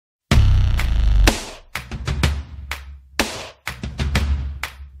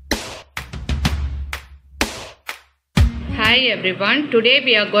Hi everyone. Today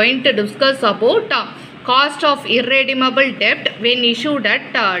we are going to discuss about cost of irredeemable debt when issued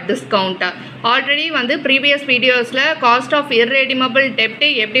at discount. Already வந்து previous videosல cost of irredeemable debt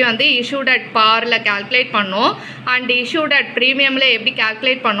எப்படி வந்து issued at parல calculate பண்ணோம் and issued at premiumல எப்படி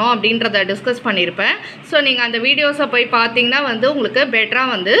calculate பண்ணோம் அப்படின்றத discuss பண்ணியிருப்பேன். So நீங்கள் அந்த வீடியோஸை போய் பார்த்தீங்கன்னா வந்து உங்களுக்கு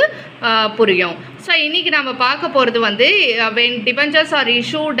பெட்டராக வந்து புரியும். ஸோ இன்றைக்கி நம்ம பார்க்க போகிறது வந்து when debentures are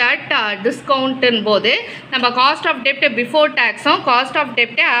issued at discountன் போது நம்ம cost of dept before டேக்ஸும் cost of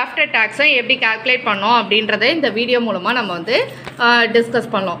dept after டேக்ஸும் எப்படி கால்குலேட் பண்ணோம் அப்படின்றத இந்த வீடியோ மூலமாக நம்ம வந்து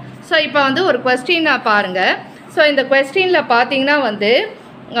டிஸ்கஸ் பண்ணோம். ஸோ இப்போ வந்து ஒரு கொஸ்டினை பாருங்கள். ஸோ இந்த கொஸ்டினில் பார்த்தீங்கன்னா வந்து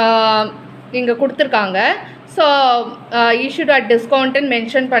இங்கே கொடுத்துருக்காங்க. ஸோ issued at discountன்னு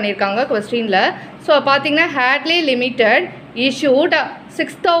மென்ஷன் பண்ணியிருக்காங்க கொஸ்டினில். ஸோ பார்த்தீங்கன்னா Hadley limited issued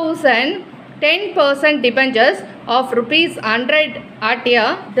 6,000 10% debentures of rupees 100 at a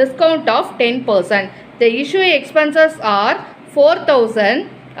discount of 10%. The issue expenses are 4,000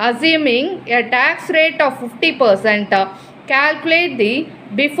 assuming a tax rate of 50%. Calculate the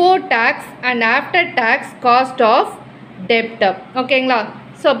before tax and after tax cost of debt. ஓகேங்களா?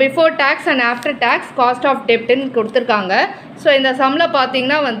 So before tax and after tax cost of டெப்ட்னு கொடுத்துருக்காங்க. So இந்த சம்மில்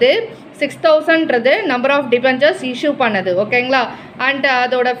பார்த்தீங்கன்னா வந்து 6,000ன்றது number of debentures issue பண்ணது. ஓகேங்களா? And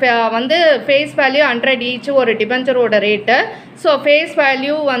அதோட வந்து ஃபேஸ் வேல்யூ 100 ஈச் ஒரு டிபெஞ்சரோட ரேட்டு. ஸோ ஃபேஸ்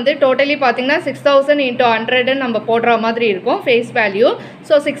வேல்யூ வந்து டோட்டலி பார்த்தீங்கன்னா 6,000 × 100 நம்ம போடுற மாதிரி இருக்கும் ஃபேஸ் வேல்யூ.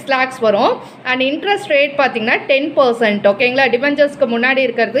 ஸோ 6 lakhs வரும். அண்ட் இன்ட்ரெஸ்ட் ரேட் பார்த்தீங்கன்னா 10%. ஓகேங்களா? டிபெஞ்சர்ஸ்க்கு முன்னாடி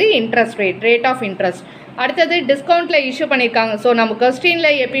இருக்கிறது இன்ட்ரெஸ்ட் ரேட் ஆஃப் இன்ட்ரெஸ்ட். அடுத்தது டிஸ்கவுண்ட்டில் இஷ்யூ பண்ணியிருக்காங்க. ஸோ நம்ம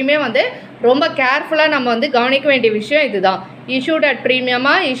கொஸ்டினில் எப்பயுமே வந்து ரொம்ப கேர்ஃபுல்லாக நம்ம வந்து கவனிக்க வேண்டிய விஷயம் இதுதான். Issued at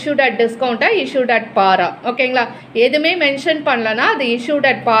ப்ரீமியமா, issued at டிஸ்கவுண்ட்டா, issued at பாரா. ஓகேங்களா? எதுவுமே மென்ஷன் பண்ணலன்னா அது இஷ்யூட்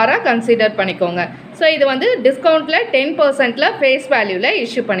அட் பாரா கன்சிடர் பண்ணிக்கோங்க. ஸோ இது வந்து டிஸ்கவுண்ட்டில் 10%ல் ஃபேஸ் வேல்யூவில்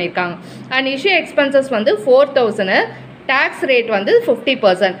இஷ்யூ பண்ணியிருக்காங்க. அண்ட் இஷ்யூ எக்ஸ்பென்சஸ் வந்து 4,000, டேக்ஸ் ரேட் வந்து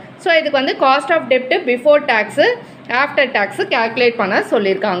 50%. ஸோ இதுக்கு வந்து cost of dept before tax after tax calculate பண்ண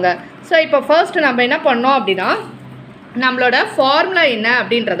சொல்லியிருக்காங்க. ஸோ இப்போ ஃபர்ஸ்ட் நம்ம என்ன பண்ணோம் அப்படின்னா நம்மளோட ஃபார்முலா என்ன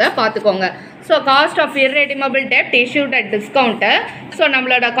அப்படின்றத பார்த்துக்கோங்க. So cost of irredeemable debt issued at discount. So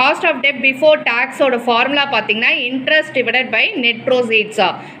நம்மளோட cost of dept before டேக்ஸோட formula பார்த்தீங்கன்னா interest divided by net ப்ரோசீட்ஸா.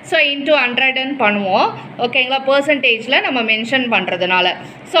 So into 100ன்னு பண்ணுவோம். ஓகேங்களா? பர்சன்டேஜில் நம்ம மென்ஷன் பண்ணுறதுனால.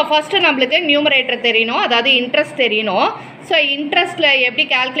 ஸோ ஃபஸ்ட்டு நம்மளுக்கு நியூமரேட்டர் தெரியணும், அதாவது இன்ட்ரெஸ்ட் தெரியணும். ஸோ இன்ட்ரெஸ்ட்டில் எப்படி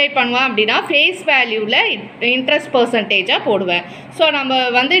கால்குலேட் பண்ணுவேன் அப்படின்னா ஃபேஸ் வேல்யூவில் இன்ட்ரெஸ்ட் பர்சன்டேஜாக போடுவேன். ஸோ நம்ம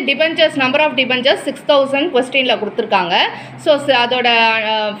வந்து டிபெஞ்சர்ஸ் நம்பர் ஆஃப் டிபெஞ்சர்ஸ் 6,000 கொஸ்டினில் கொடுத்துருக்காங்க. ஸோ அதோட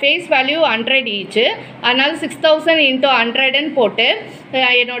ஃபேஸ் வேல்யூ 100 ஈச்சு. அதனால் 6,000 × 100ன்னு போட்டு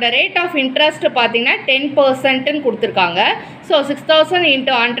என்னோட ரேட் ஆஃப் இன்ட்ரெஸ்ட் பார்த்தீங்கன்னா 10%ன்னு கொடுத்துருக்காங்க. ஸோ 6,000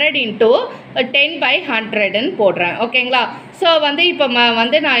 × 100 × 10/100ன்னு போடுறேன். ஓகேங்களா? ஸோ வந்து இப்போ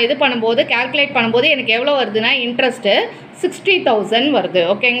வந்து நான் இது பண்ணும்போது கால்குலேட் பண்ணும்போது எனக்கு எவ்வளோ வருதுன்னா இன்ட்ரெஸ்ட்டு 60,000 வருது.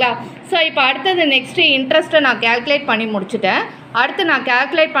 ஓகேங்களா? ஸோ இப்போ அடுத்தது நெக்ஸ்ட்டு இன்ட்ரெஸ்ட்டை நான் கால்குலேட் பண்ணி முடிச்சுட்டேன். அடுத்து நான்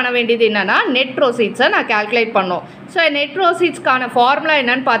கால்குலேட் பண்ண வேண்டியது என்னென்னா நெட் ப்ரோசீட்ஸை நான் கால்குலேட் பண்ணோம். ஸோ நெட் ப்ரோசீட்ஸ்க்கான ஃபார்முலா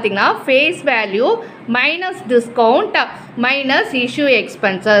என்னென்னு பார்த்தீங்கன்னா face value minus discount minus issue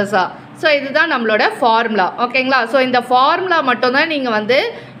expenses. So இதுதான் நம்மளோட ஃபார்முலா. ஓகேங்களா? ஸோ இந்த ஃபார்முலா மட்டும்தான் நீங்கள் வந்து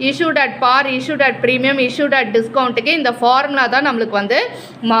issued at bar, issued at premium, issued at டிஸ்கவுண்ட்டுக்கு இந்த ஃபார்முலா தான் நம்மளுக்கு வந்து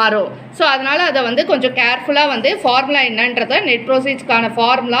மாறும். ஸோ அதனால் அதை வந்து கொஞ்சம் கேர்ஃபுல்லாக வந்து ஃபார்முலா என்னன்றதை நெட் ப்ரோசீட்ஸ்க்கான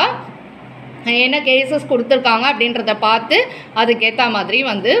ஃபார்முலா என்ன கேசஸ் கொடுத்துருக்காங்க அப்படின்றத பார்த்து அதுக்கேற்ற மாதிரி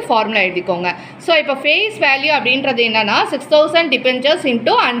வந்து ஃபார்முலா எழுதிக்கோங்க. ஸோ இப்போ ஃபேஸ் வேல்யூ அப்படின்றது என்னென்னா 6,000 டிபெஞ்சர்ஸ்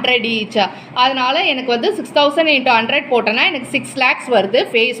 × 100 ஈச். அதனால் எனக்கு வந்து 6,000 × 100 போட்டோன்னா எனக்கு 6 lakhs வருது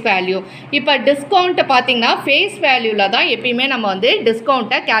ஃபேஸ் வேல்யூ. இப்போ டிஸ்கவுண்ட்டை பார்த்தீங்கன்னா ஃபேஸ் வேல்யூவில் தான் எப்பயுமே நம்ம வந்து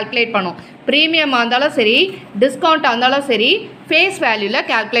டிஸ்கவுண்ட்டை கால்குலேட் பண்ணோம். ப்ரீமியமாக இருந்தாலும் சரி, டிஸ்கவுண்ட்டாக இருந்தாலும் சரி, ஃபேஸ் வேல்யூவில்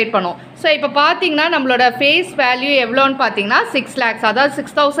கால்குலேட் பண்ணோம். ஸோ இப்போ பார்த்தீங்கன்னா நம்மளோட ஃபேஸ் வேல்யூ எவ்வளோன்னு பார்த்தீங்கன்னா 6 lakhs, அதாவது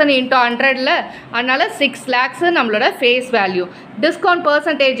 6,000 × 100ல், அதனால் 6 lakhs நம்மளோட ஃபேஸ் வேல்யூ. டிஸ்கவுண்ட்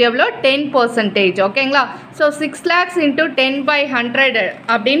பர்சன்டேஜ் எவ்வளோ? 10%. ஓகேங்களா? ஸோ 6 lakhs × 10/100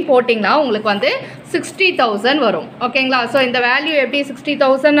 அப்படின்னு போட்டிங்கன்னா உங்களுக்கு வந்து 60,000 வரும். ஓகேங்களா? ஸோ இந்த வேல்யூ எப்படி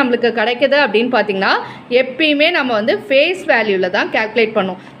 60,000 நம்மளுக்கு கிடைக்குது அப்படின்னு பார்த்தீங்கன்னா எப்பயுமே நம்ம வந்து ஃபேஸ் வேல்யூவில் தான் கால்குலேட்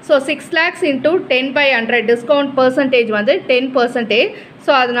பண்ணோம். ஸோ 6 lakhs × 10/100 டிஸ்கவுண்ட் பர்சன்டேஜ் வந்து 10%.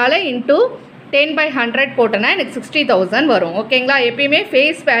 ஸோ அதனால் இன்ட்டு 10/100 போட்டோன்னா எனக்கு 60,000 வரும். ஓகேங்களா? எப்பயுமே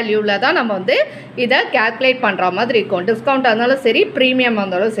ஃபேஸ் வேல்யூவில் தான் நம்ம வந்து இதை கால்குலேட் பண்ணுற மாதிரி இருக்கும். டிஸ்கவுண்ட்டாக இருந்தாலும் சரி, ப்ரீமியமாக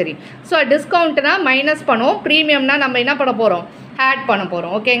இருந்தாலும் சரி. ஸோ டிஸ்கவுண்ட்னா மைனஸ் பண்ணுவோம், ப்ரீமியம்னா நம்ம என்ன பண்ண போகிறோம்? ஆட் பண்ண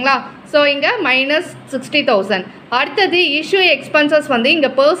போகிறோம். ஓகேங்களா? ஸோ இங்கே மைனஸ் 60,000. அடுத்தது இஷ்யூ எக்ஸ்பென்சஸ் வந்து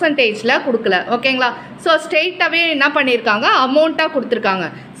இங்கே பர்சன்டேஜில் கொடுக்கல. ஓகேங்களா? ஸோ ஸ்ட்ரெயிட்டாகவே என்ன பண்ணியிருக்காங்க? அமௌண்ட்டாக கொடுத்துருக்காங்க.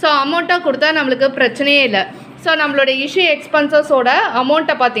 ஸோ அமௌண்ட்டாக கொடுத்தா நம்மளுக்கு பிரச்சனையே இல்லை. ஸோ நம்மளோட இஷ்யூ எக்ஸ்பென்சஸோட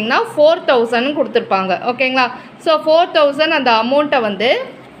அமௌண்ட்டை பார்த்தீங்கன்னா 4000 கொடுத்துருப்பாங்க. ஓகேங்களா? ஸோ 4000 அந்த அமௌண்ட்டை வந்து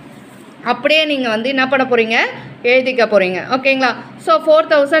அப்படியே நீங்கள் வந்து என்ன பண்ண போகிறீங்க, எழுதிக்க போகிறீங்க. ஓகேங்களா? ஸோ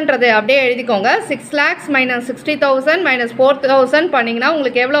 4000ன்றது அப்படியே எழுதிக்கோங்க. 6 lakhs minus 60,000 minus 4000 பண்ணிங்கன்னா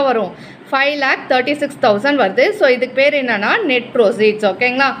உங்களுக்கு எவ்வளோ வரும், 5,36,000 வருது. ஸோ இதுக்கு பேர் என்னென்னா நெட் ப்ரோசீட்ஸ்.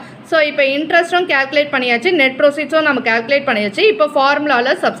 ஓகேங்களா? ஸோ இப்போ இன்ட்ரெஸ்ட்டும் கேல்குலேட் பண்ணியாச்சு, நெட் ப்ரோசீட்ஸும் நம்ம கேல்குலேட் பண்ணியாச்சு. இப்போ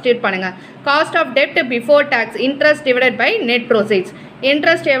ஃபார்முலாவில் சப்ஸ்டியூட் பண்ணுங்கள். Cost of dept before tax interest divided by net ப்ரோசீட்ஸ்.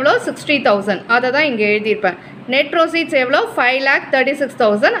 Interest எவ்வளோ, 60,000, அதை தான் இங்கே எழுதியிருப்பேன். நெட் ப்ரோசீட்ஸ் எவ்வளோ,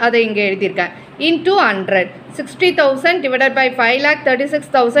 5,36,000, அதை இங்கே எழுதியிருக்கேன். இன்டூ 100, 60,000 டிவைடட் பை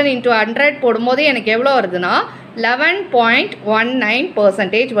 5,36,000 இன்டூ 100 போடும்போது எனக்கு எவ்வளோ வருதுன்னா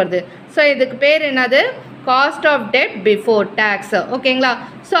 11.19% வருது. ஸோ இதுக்கு பேர் என்னது, cost of dept before tax. ஓகேங்களா?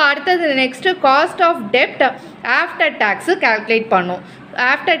 ஸோ அடுத்தது next cost of dept after tax calculate பண்ணும்.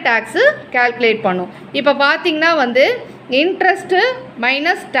 ஆஃப்டர் டேக்ஸு கேல்குலேட் பண்ணும். இப்போ பார்த்தீங்கன்னா வந்து interest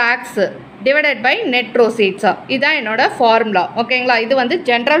minus tax divided by net ப்ரோசீட்ஸா, இதுதான் என்னோட ஃபார்முலா. ஓகேங்களா? இது வந்து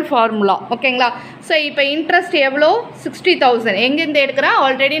ஜென்ரல் ஃபார்முலா. ஓகேங்களா? ஸோ இப்போ இன்ட்ரெஸ்ட் எவ்வளோ, 60,000 எங்கேருந்து எடுக்கிறேன்,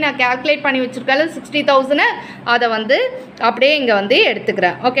 ஆல்ரெடி நான் கேல்குலேட் பண்ணி வச்சுருக்கேன் 60,000, அதை வந்து அப்படியே இங்கே வந்து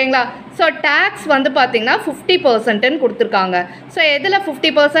எடுத்துக்கிறேன். ஓகேங்களா? ஸோ டேக்ஸ் வந்து பார்த்தீங்கன்னா 50%ன்னு கொடுத்துருக்காங்க. ஸோ எதில்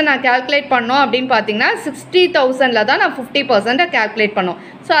 50% நான் கேல்குலேட் பண்ணோம் அப்படின்னு பார்த்தீங்கன்னா 60,000ல் தான் நான் 50% கேல்குலேட் பண்ணோம்.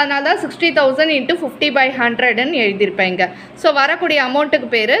 ஸோ அதனால தான் 60,000 × 50/100ன்னு எழுதியிருப்பேன் இங்கே. ஸோ வரக்கூடிய அமௌண்ட்டுக்கு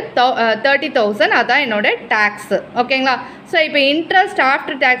பேர் 30,000, அதான் என்னோட டேக்ஸு. ஓகேங்களா? ஸோ இப்போ இன்ட்ரெஸ்ட்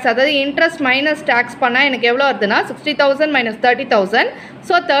ஆஃப்டர் டேக்ஸ், அதாவது இன்ட்ரெஸ்ட் மைனஸ் டேக்ஸ் பண்ணால் எனக்கு எவ்வளோ வருதுன்னா 60,000 minus 30,000,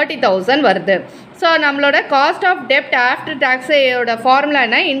 ஸோ 30,000 வருது. ஸோ நம்மளோட cost of dept after டேக்ஸோட formula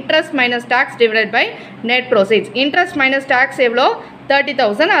என்ன, interest minus tax divided by net ப்ரோசீட்ஸ். Interest minus tax எவ்வளோ,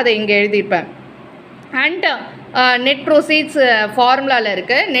 30,000, அதை இங்கே எழுதியிருப்பேன். அண்ட் நெட் ப்ரோசீட்ஸ் ஃபார்முலாவில்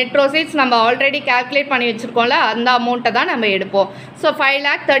இருக்குது. நெட் ப்ரோசீட்ஸ் நம்ம ஆல்ரெடி கேல்குலேட் பண்ணி வச்சுருக்கோம்ல, அந்த அமௌண்ட்டை தான் நம்ம எடுப்போம். ஸோ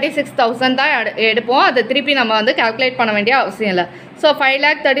 5,36,000 தான் எடுப்போம். அதை திருப்பி நம்ம வந்து கேல்குலேட் பண்ண வேண்டிய அவசியம் இல்லை. ஸோ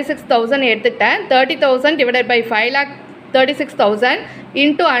 5,36,000 எடுத்துக்கிட்டேன். 30,000 டிவைடட் பை 5,36,000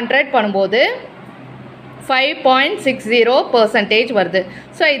 இன்ட்டு 100 பண்ணும்போது 5.60% வருது.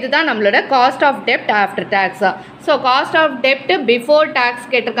 ஸோ இதுதான் நம்மளோட cost of dept after tax. So cost of dept before tax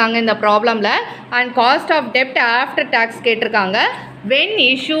கேட்டிருக்காங்க இந்த ப்ராப்ளமில், and cost of dept after tax கேட்டிருக்காங்க when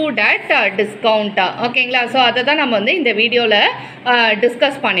issued at discount. ஓகேங்களா? ஸோ அதை தான் நம்ம வந்து இந்த வீடியோவில்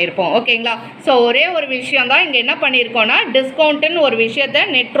டிஸ்கஸ் பண்ணியிருப்போம். ஓகேங்களா? ஸோ ஒரே ஒரு விஷயம் தான் இங்கே என்ன பண்ணியிருக்கோன்னா, டிஸ்கவுண்ட்டுன்னு ஒரு விஷயத்தை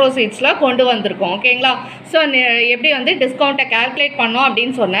நெட் ப்ரோசீட்ஸில் கொண்டு வந்திருக்கோம். ஓகேங்களா? ஸோ எப்படி வந்து டிஸ்கவுண்ட்டை கேல்குலேட் பண்ணோம்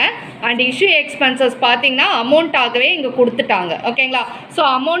அப்படின்னு சொன்னேன். அண்ட் இஷ்யூ எக்ஸ்பென்சஸ் பார்த்தீங்கன்னா அமௌண்ட்டாகவே இங்கே கொடுத்துட்டாங்க. ஓகேங்களா? ஸோ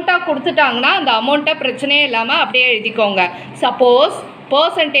அமௌண்ட்டாக கொடுத்துட்டாங்கன்னா அந்த அமௌண்ட்டை பிரச்சனையே இல்லாமல் அப்படியே எழுதிக்கோங்க. சப்போஸ்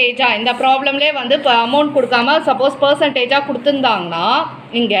பர்சன்டேஜாக இந்த ப்ராப்ளம்லேயே வந்து இப்போ அமௌண்ட் கொடுக்காம சப்போஸ் பர்சன்டேஜாக கொடுத்துருந்தாங்கன்னா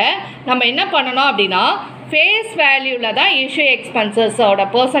இங்கே நம்ம என்ன பண்ணணும் அப்படின்னா ஃபேஸ் வேல்யூவில் தான் இஷ்யூ எக்ஸ்பென்சஸோட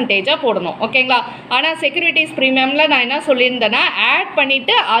பர்சன்டேஜாக போடணும். ஓகேங்களா? ஆனால் செக்யூரிட்டிஸ் ப்ரீமியமில் நான் என்ன சொல்லியிருந்தேன்னா ஆட்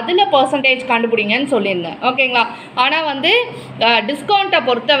பண்ணிவிட்டு அதில் பர்சன்டேஜ் கண்டுபிடிங்கன்னு சொல்லியிருந்தேன். ஓகேங்களா? ஆனால் வந்து டிஸ்கவுண்ட்டை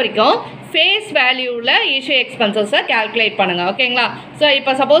பொறுத்த வரைக்கும் ஃபேஸ் வேல்யூவில் இஷ்யூ எக்ஸ்பென்சஸை கேல்குலேட் பண்ணுங்கள். ஓகேங்களா? ஸோ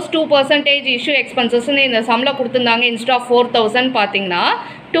இப்போ சப்போஸ் 2% இஷ்யூ எக்ஸ்பென்சஸ்ன்னு இந்த சம்மில் கொடுத்துருந்தாங்க. இன்ஸ்ட் ஆஃப் 4,000 பார்த்தீங்கன்னா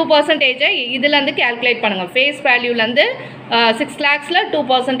 2% இதுலேருந்து கேல்குலேட் பண்ணுங்கள். ஃபேஸ் வேல்யூலேருந்து 6 lakhsல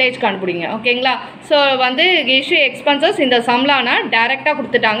 2% கண்டுபிடிங்க. ஓகேங்களா? ஸோ வந்து இஷ்யூ எக்ஸ்பென்சஸ் இந்த சம்லானா டேரெக்டாக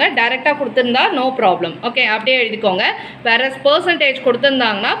கொடுத்துட்டாங்க. டேரெக்டாக கொடுத்துருந்தா நோ ப்ராப்ளம். ஓகே, அப்படியே எழுதிக்கோங்க. வேறு பர்சன்டேஜ்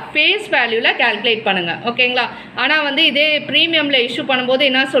கொடுத்துருந்தாங்கன்னா ஃபேஸ் வேல்யூவில் கேல்குலேட் பண்ணுங்கள். ஓகேங்களா? ஆனால் வந்து இதே ப்ரீமியமில் இஷ்யூ பண்ணும்போது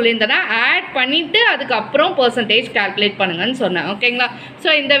என்ன சொல்லியிருந்தேன்னா ஆட் பண்ணிவிட்டு அதுக்கப்புறம் பர்சன்டேஜ் கேல்குலேட் பண்ணுங்கன்னு சொன்னேன். ஓகேங்களா? ஸோ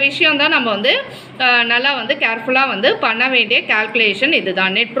இந்த விஷயம் தான் நம்ம வந்து நல்லா வந்து கேர்ஃபுல்லாக வந்து பண்ண வேண்டிய கேல்குலேஷன்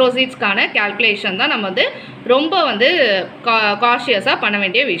இதுதான். நெட் ப்ரோசீட்ஸ்க்கான கேல்குலேஷன் தான் நம்ம வந்து ரொம்ப வந்து காஷியஸாக பண்ண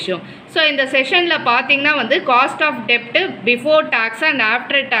வேண்டிய விஷயம். ஸோ இந்த செஷனில் பார்த்தீங்கன்னா வந்து cost of dept before tax and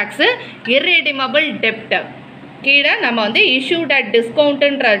after tax இர்ரெடிமபிள் டெப்ட் கீழே நம்ம வந்து இஷ்யூட் அட்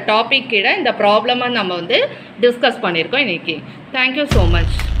டிஸ்கவுண்ட்டுன்ற டாபிக் கீழே இந்த ப்ராப்ளமை நம்ம வந்து டிஸ்கஸ் பண்ணியிருக்கோம் இன்றைக்கி. Thank you so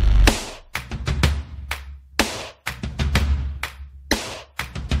much.